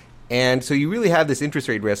futures. And so you really have this interest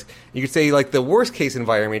rate risk. You could say like the worst case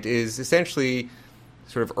environment is essentially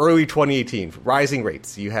sort of early 2018, rising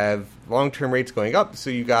rates. You have long-term rates going up, so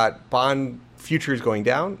you got bond futures going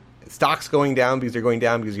down, stocks going down because they're going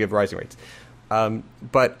down because you have rising rates.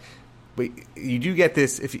 But you do get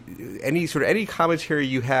this. If any commentary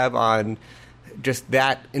you have on just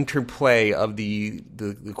that interplay of the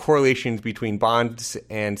correlations between bonds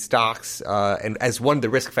and stocks, and as one of the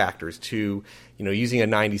risk factors to using a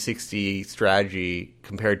 90-60 strategy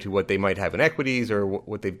compared to what they might have in equities or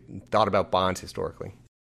what they've thought about bonds historically.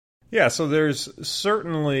 Yeah, so there's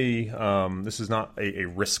certainly, this is not a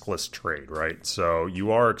riskless trade, right? So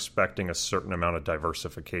you are expecting a certain amount of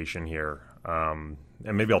diversification here. And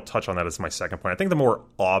maybe I'll touch on that as my second point. I think the more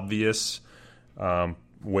obvious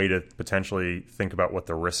way to potentially think about what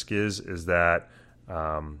the risk is that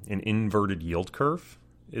an inverted yield curve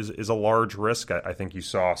is a large risk. I think you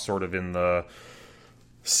saw sort of in the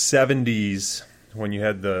 70s when you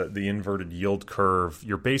had the inverted yield curve,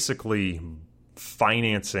 you're basically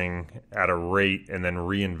financing at a rate and then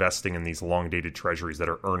reinvesting in these long-dated treasuries that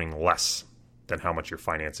are earning less than how much you're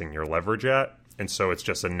financing your leverage at. And so it's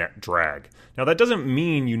just a net drag. Now, that doesn't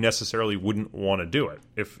mean you necessarily wouldn't want to do it.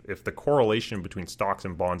 If the correlation between stocks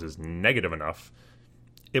and bonds is negative enough,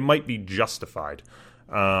 it might be justified.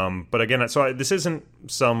 But again, so this isn't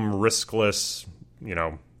some riskless,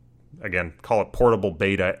 again, call it portable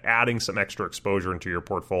beta, adding some extra exposure into your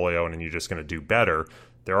portfolio, and then you're just going to do better.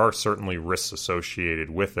 There are certainly risks associated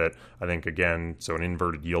with it. I think, again, so an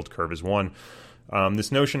inverted yield curve is one.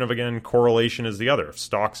 This notion of, again, correlation is the other. If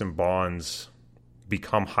stocks and bonds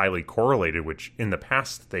become highly correlated, which in the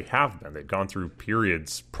past they have been, they've gone through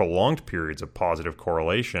prolonged periods of positive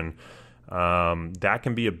correlation, that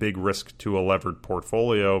can be a big risk to a levered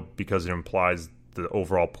portfolio because it implies the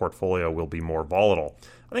overall portfolio will be more volatile.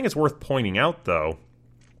 I think it's worth pointing out, though,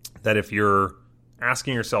 that if you're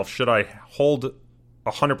asking yourself, should I hold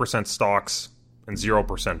 100% stocks and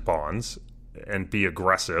 0% bonds and be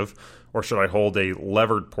aggressive, or should I hold a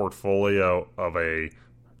levered portfolio of a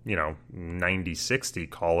 90-60,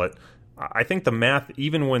 call it? I think the math,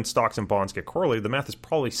 even when stocks and bonds get correlated, the math is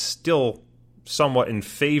probably still somewhat in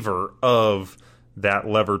favor of that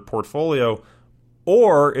levered portfolio.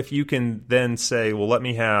 Or if you can then say, well, let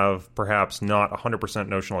me have perhaps not 100%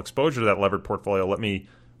 notional exposure to that levered portfolio, let me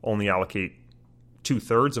only allocate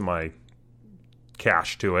 2/3 of my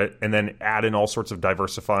cash to it, and then add in all sorts of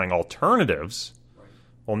diversifying alternatives,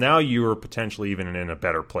 well, now you're potentially even in a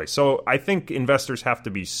better place. So I think investors have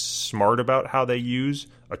to be smart about how they use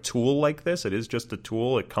a tool like this. It is just a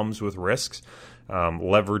tool. It comes with risks.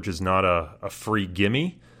 Leverage is not a free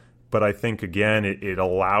gimme. But I think, again, it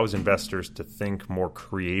allows investors to think more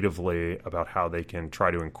creatively about how they can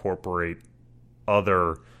try to incorporate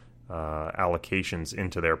other allocations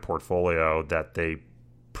into their portfolio that they,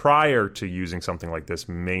 prior to using something like this,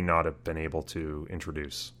 may not have been able to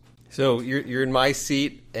introduce. So you're in my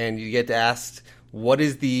seat, and you get asked, what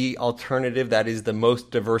is the alternative that is the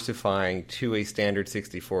most diversifying to a standard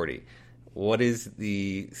 60/40? What is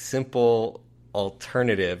the simple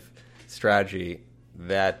alternative strategy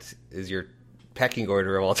that is your pecking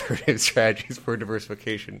order of alternative strategies for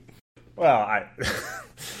diversification? Well,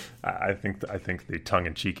 I think the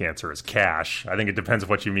tongue-in-cheek answer is cash. I think it depends on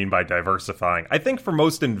what you mean by diversifying. I think for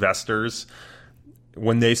most investors,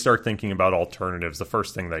 when they start thinking about alternatives, the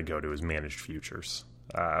first thing they go to is managed futures.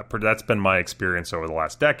 That's been my experience over the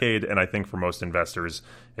last decade, and I think for most investors,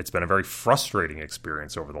 it's been a very frustrating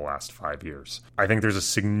experience over the last 5 years. I think there's a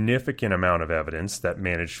significant amount of evidence that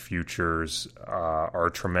managed futures are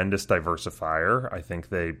a tremendous diversifier. I think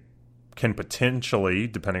they can potentially,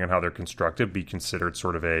 depending on how they're constructed, be considered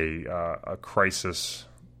sort of a crisis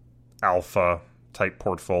alpha type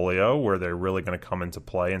portfolio where they're really going to come into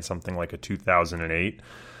play in something like a 2008.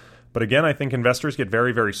 But again, I think investors get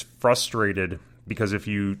very, very frustrated because if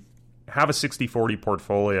you have a 60/40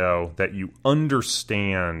 portfolio that you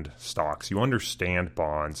understand stocks, you understand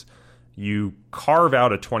bonds, you carve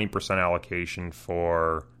out a 20% allocation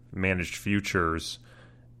for managed futures,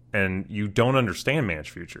 and you don't understand managed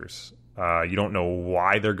futures. You don't know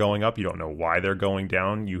why they're going up. You don't know why they're going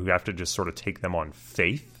down. You have to just sort of take them on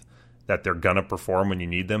faith that they're going to perform when you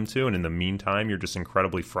need them to. And in the meantime, you're just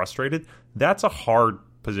incredibly frustrated. That's a hard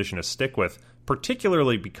position to stick with,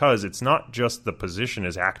 particularly because it's not just the position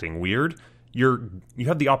is acting weird. You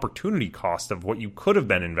have the opportunity cost of what you could have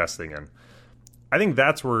been investing in. I think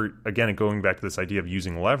that's where, again, going back to this idea of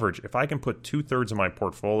using leverage, if I can put 2/3 of my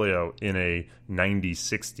portfolio in a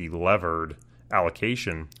 90-60 levered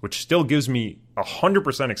allocation, which still gives me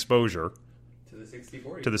 100% exposure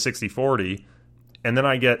to the 60/40, and then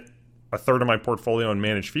I get a third of my portfolio in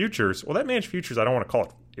managed futures, well, that managed futures, I don't want to call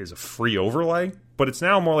it is a free overlay, but it's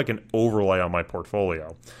now more like an overlay on my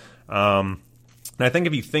portfolio. And I think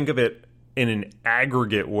if you think of it in an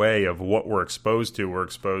aggregate way of what we're exposed to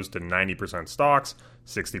 90% stocks,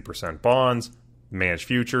 60% bonds, managed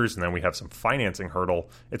futures, and then we have some financing hurdle.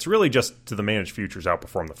 It's really just do the managed futures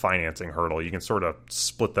outperform the financing hurdle. You can sort of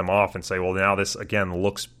split them off and say, well, now this, again,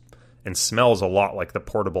 looks and smells a lot like the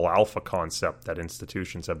portable alpha concept that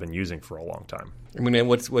institutions have been using for a long time. I mean,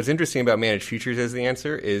 what's interesting about managed futures as the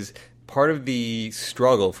answer is part of the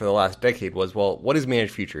struggle for the last decade was, well, what is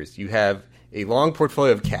managed futures? You have a long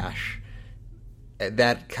portfolio of cash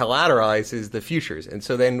that collateralizes the futures. And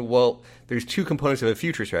so then, well, there's two components of a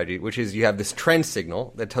future strategy, which is you have this trend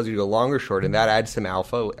signal that tells you to go long or short, and that adds some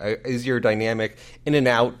alpha. Is your dynamic in and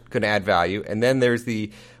out going to add value? And then there's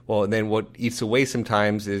and then what eats away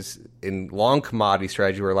sometimes is in long commodity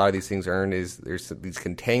strategy where a lot of these things earn is there's these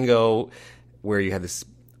contango where you have this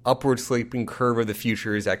upward sloping curve of the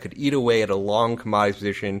futures that could eat away at a long commodity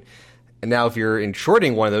position. And now if you're in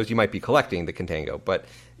shorting one of those, you might be collecting the contango. But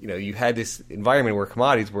you had this environment where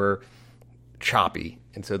commodities were choppy,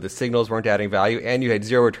 and so the signals weren't adding value, and you had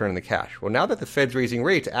zero return on the cash. Well, now that the Fed's raising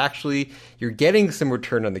rates, actually, you're getting some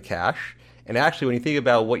return on the cash, and actually, when you think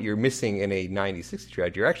about what you're missing in a 90-60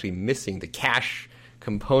 strategy, you're actually missing the cash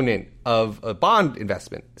component of a bond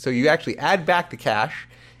investment. So you actually add back the cash,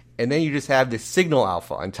 and then you just have this signal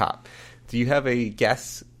alpha on top. Do you have a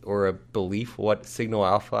guess or a belief what signal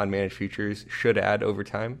alpha on managed futures should add over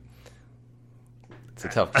time? It's a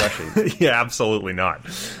tough question. Yeah, absolutely not.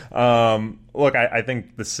 Look, I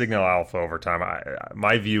think the signal alpha over time,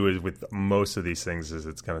 my view is with most of these things is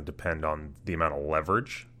it's going to depend on the amount of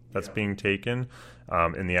leverage that's being taken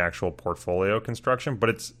in the actual portfolio construction. But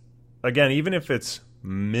it's, again, even if it's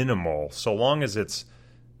minimal, so long as it's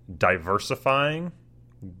diversifying,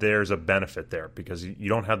 there's a benefit there because you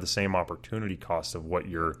don't have the same opportunity cost of what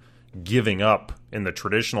you're giving up in the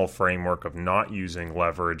traditional framework of not using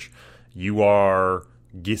leverage. You are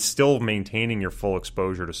still maintaining your full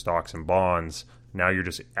exposure to stocks and bonds. Now you're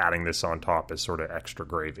just adding this on top as sort of extra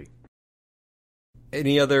gravy.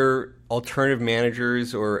 Any other alternative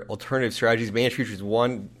managers or alternative strategies? Managed futures is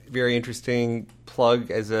one very interesting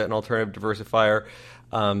plug as an alternative diversifier.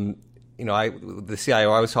 The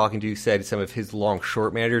CIO I was talking to said some of his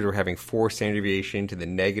long-short managers were having 4 standard deviation to the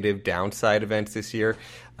negative downside events this year.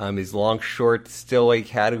 Is long-short still a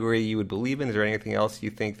category you would believe in? Is there anything else you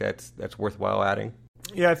think that's worthwhile adding?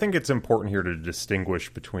 Yeah, I think it's important here to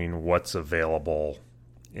distinguish between what's available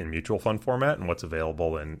in mutual fund format and what's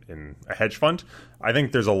available in a hedge fund. I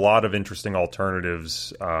think there's a lot of interesting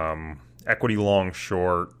alternatives. Equity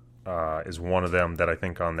long-short is one of them that I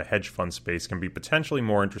think on the hedge fund space can be potentially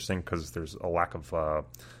more interesting because there's a lack of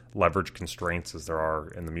leverage constraints as there are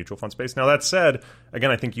in the mutual fund space. Now, that said,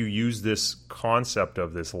 again, I think you use this concept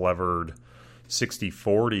of this levered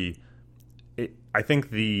 60-40. I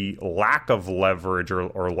think the lack of leverage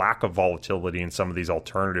or lack of volatility in some of these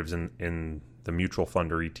alternatives in the mutual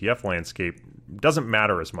fund or ETF landscape doesn't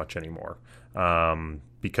matter as much anymore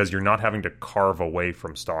because you're not having to carve away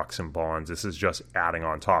from stocks and bonds. This is just adding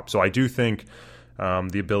on top. So I do think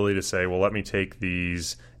the ability to say, well, let me take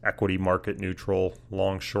these equity market neutral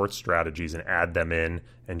long short strategies and add them in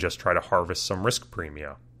and just try to harvest some risk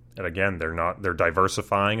premia. And again, they're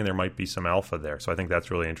diversifying and there might be some alpha there. So I think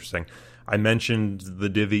that's really interesting. I mentioned the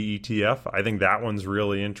Divi ETF. I think that one's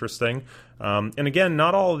really interesting. And again,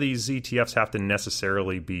 not all of these ETFs have to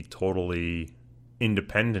necessarily be totally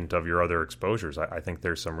independent of your other exposures. I think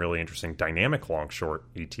there's some really interesting dynamic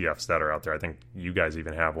long-short ETFs that are out there. I think you guys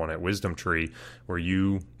even have one at Wisdom Tree where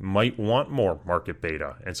you might want more market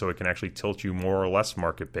beta. And so it can actually tilt you more or less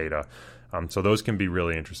market beta. So those can be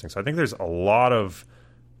really interesting. So I think there's a lot of...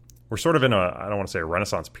 We're sort of in I don't want to say a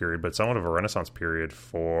renaissance period, but somewhat of a renaissance period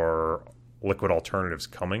for liquid alternatives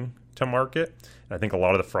coming to market. And I think a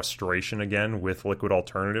lot of the frustration, again, with liquid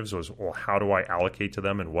alternatives was, well, how do I allocate to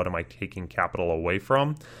them and what am I taking capital away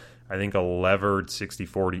from? I think a levered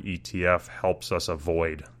 60-40 ETF helps us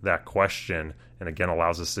avoid that question and, again,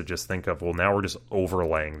 allows us to just think of, well, now we're just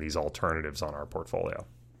overlaying these alternatives on our portfolio.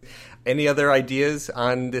 Any other ideas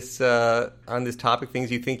on this topic, things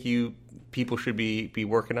you think people should be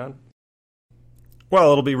working on?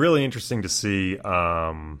 Well, it'll be really interesting to see.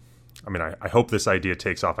 I hope this idea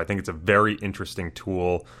takes off. I think it's a very interesting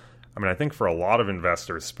tool. I think for a lot of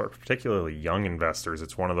investors, particularly young investors,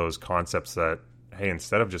 it's one of those concepts that, hey,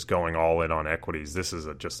 instead of just going all in on equities, this is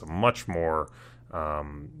just a much more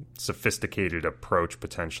sophisticated approach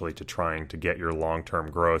potentially to trying to get your long-term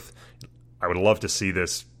growth. I would love to see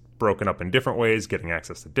this broken up in different ways, getting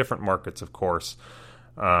access to different markets, of course.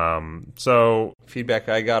 So feedback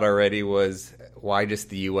I got already was, why just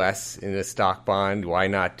the U.S. in a stock bond? Why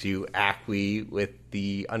not do ACWI with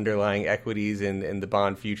the underlying equities and the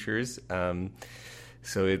bond futures?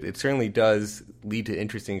 So it certainly does lead to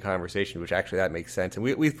interesting conversation, which actually that makes sense. And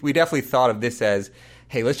we definitely thought of this as,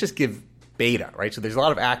 hey, let's just give beta, right? So there's a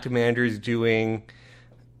lot of active managers doing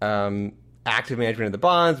active management of the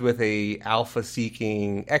bonds with a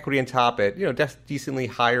alpha-seeking equity on top at decently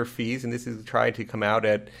higher fees, and this is trying to come out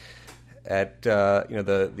at the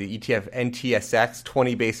ETF NTSX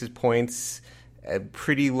 20 basis points,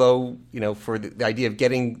 pretty low, for the idea of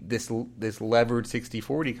getting this levered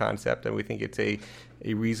 60-40 concept, and we think it's a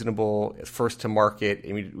reasonable first to market.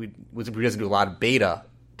 I mean, we doesn't do a lot of beta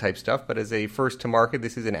type stuff, but as a first to market,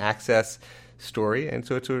 this is an access story, and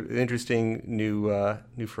so it's an interesting new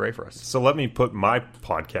foray for us. So let me put my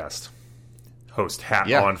podcast host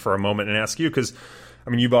hat on for a moment and ask you, because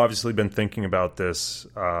you've obviously been thinking about this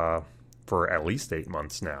for at least 8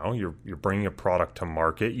 months now. You're bringing a product to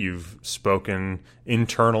market. You've spoken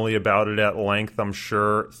internally about it at length, I'm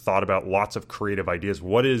sure, thought about lots of creative ideas.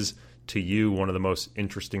 What is, to you, one of the most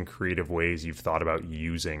interesting creative ways you've thought about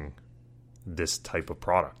using this type of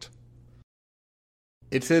product?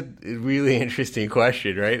 It's a really interesting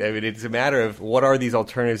question, right? It's a matter of what are these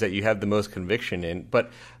alternatives that you have the most conviction in.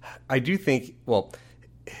 But I do think,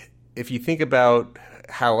 if you think about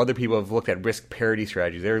how other people have looked at risk parity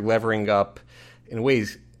strategies, they're levering up, in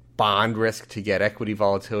ways, bond risk to get equity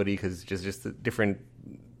volatility because just a different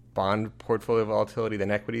bond portfolio volatility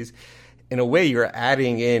than equities. In a way, you're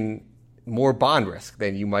adding in more bond risk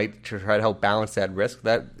than you might to try to help balance that risk.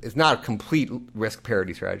 That is not a complete risk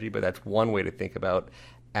parity strategy, but that's one way to think about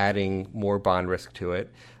adding more bond risk to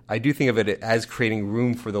it. I do think of it as creating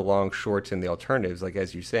room for the long shorts and the alternatives. Like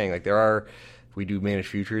as you're saying, like we do managed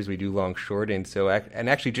futures, we do long short, and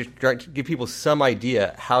actually just try to give people some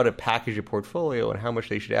idea how to package a portfolio and how much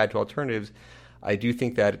they should add to alternatives. I do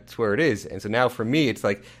think that's where it is. And so now for me, it's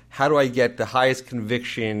like, how do I get the highest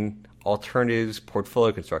conviction alternatives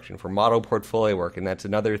portfolio construction for model portfolio work? And that's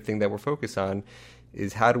another thing that we're focused on,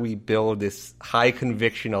 is how do we build this high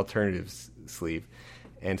conviction alternatives sleeve?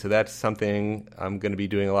 And so that's something I'm going to be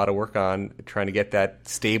doing a lot of work on, trying to get that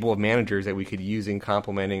stable of managers that we could use in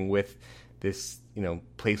complementing with this,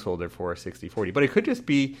 placeholder for a 60-40. But it could just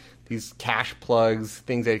be these cash plugs,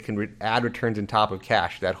 things that can add returns on top of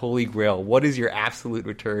cash, that holy grail. What is your absolute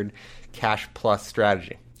return cash plus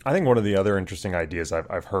strategy? I think one of the other interesting ideas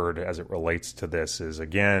I've heard as it relates to this is,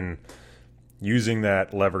 again, using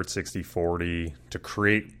that levered 60-40 to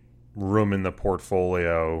create room in the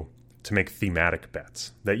portfolio to make thematic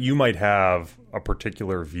bets that you might have a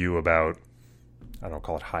particular view about. I don't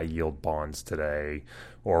call it high yield bonds today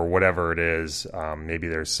or whatever it is. Maybe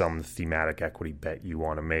there's some thematic equity bet you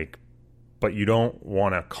want to make, but you don't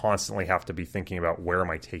want to constantly have to be thinking about where am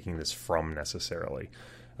I taking this from necessarily.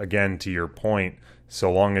 Again, to your point,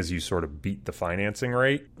 so long as you sort of beat the financing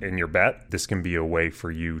rate in your bet, this can be a way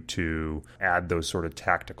for you to add those sort of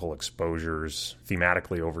tactical exposures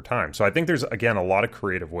thematically over time. So I think there's, again, a lot of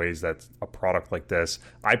creative ways that a product like this,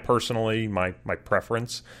 I personally, my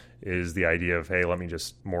preference is the idea of, hey, let me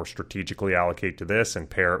just more strategically allocate to this and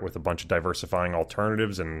pair it with a bunch of diversifying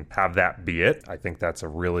alternatives and have that be it. I think that's a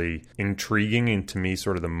really intriguing and, to me,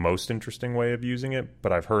 sort of the most interesting way of using it.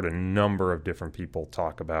 But I've heard a number of different people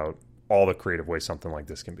talk about all the creative ways something like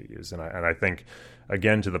this can be used. And I think,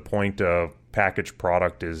 again, to the point of packaged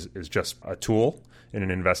product is just a tool in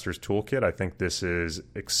an investor's toolkit. I think this is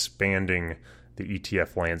expanding the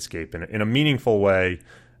ETF landscape in a meaningful way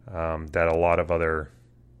that a lot of other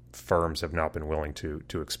firms have not been willing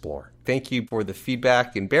to explore. Thank you for the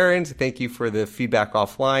feedback in Barron's. Thank you for the feedback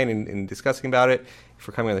offline and discussing about it,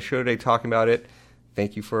 for coming on the show today, talking about it.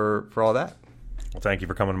 Thank you for all that. Well, thank you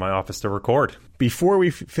for coming to my office to record. Before we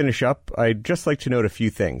finish up, I'd just like to note a few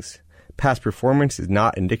things. Past performance is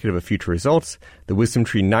not indicative of future results. The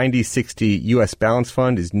WisdomTree 90/60 U.S. Balance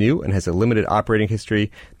Fund is new and has a limited operating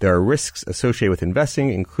history. There are risks associated with investing,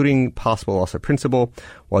 including possible loss of principal.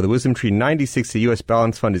 While the WisdomTree 90/60 U.S.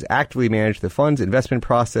 Balance Fund is actively managed, the fund's investment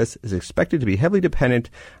process is expected to be heavily dependent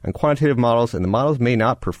on quantitative models, and the models may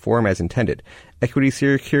not perform as intended. Equity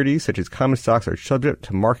securities, such as common stocks, are subject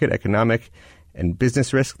to market, economic, and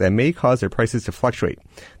business risk that may cause their prices to fluctuate.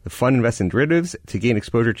 The fund invests in derivatives to gain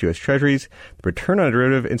exposure to U.S. Treasuries. The return on a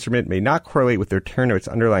derivative instrument may not correlate with the return of its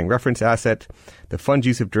underlying reference asset. The fund's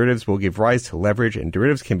use of derivatives will give rise to leverage, and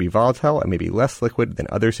derivatives can be volatile and may be less liquid than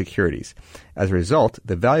other securities. As a result,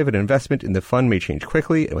 the value of an investment in the fund may change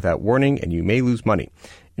quickly and without warning, and you may lose money.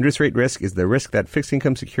 Interest rate risk is the risk that fixed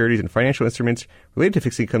income securities and financial instruments related to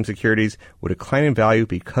fixed income securities will decline in value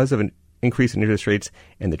because of an increase in interest rates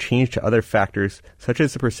and the change to other factors, such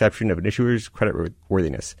as the perception of an issuer's credit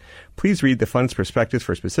worthiness. Please read the fund's prospectus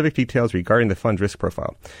for specific details regarding the fund's risk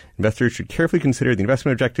profile. Investors should carefully consider the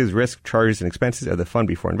investment objectives, risk, charges, and expenses of the fund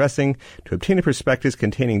before investing. To obtain a prospectus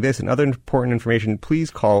containing this and other important information,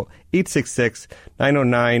 please call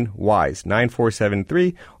 866-909-WISE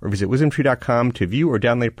 9473 or visit wisdomtree.com to view or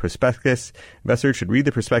download prospectus. Investors should read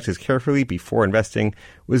the prospectus carefully before investing.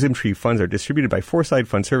 WisdomTree funds are distributed by Foresight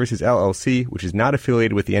Fund Services, LLC, which is not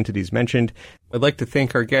affiliated with the entities mentioned. I'd like to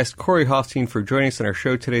thank our guest, Corey Hoffstein, for joining us on our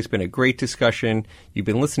show today. It's been a great discussion. You've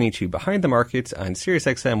been listening to Behind the Markets on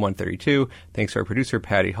SiriusXM 132. Thanks to our producer,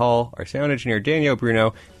 Patty Hall, our sound engineer, Daniel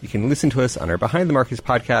Bruno. You can listen to us on our Behind the Markets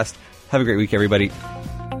podcast. Have a great week, everybody.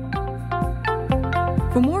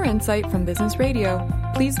 For more insight from Business Radio,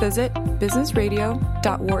 please visit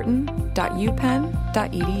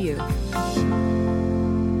businessradio.wharton.upenn.edu.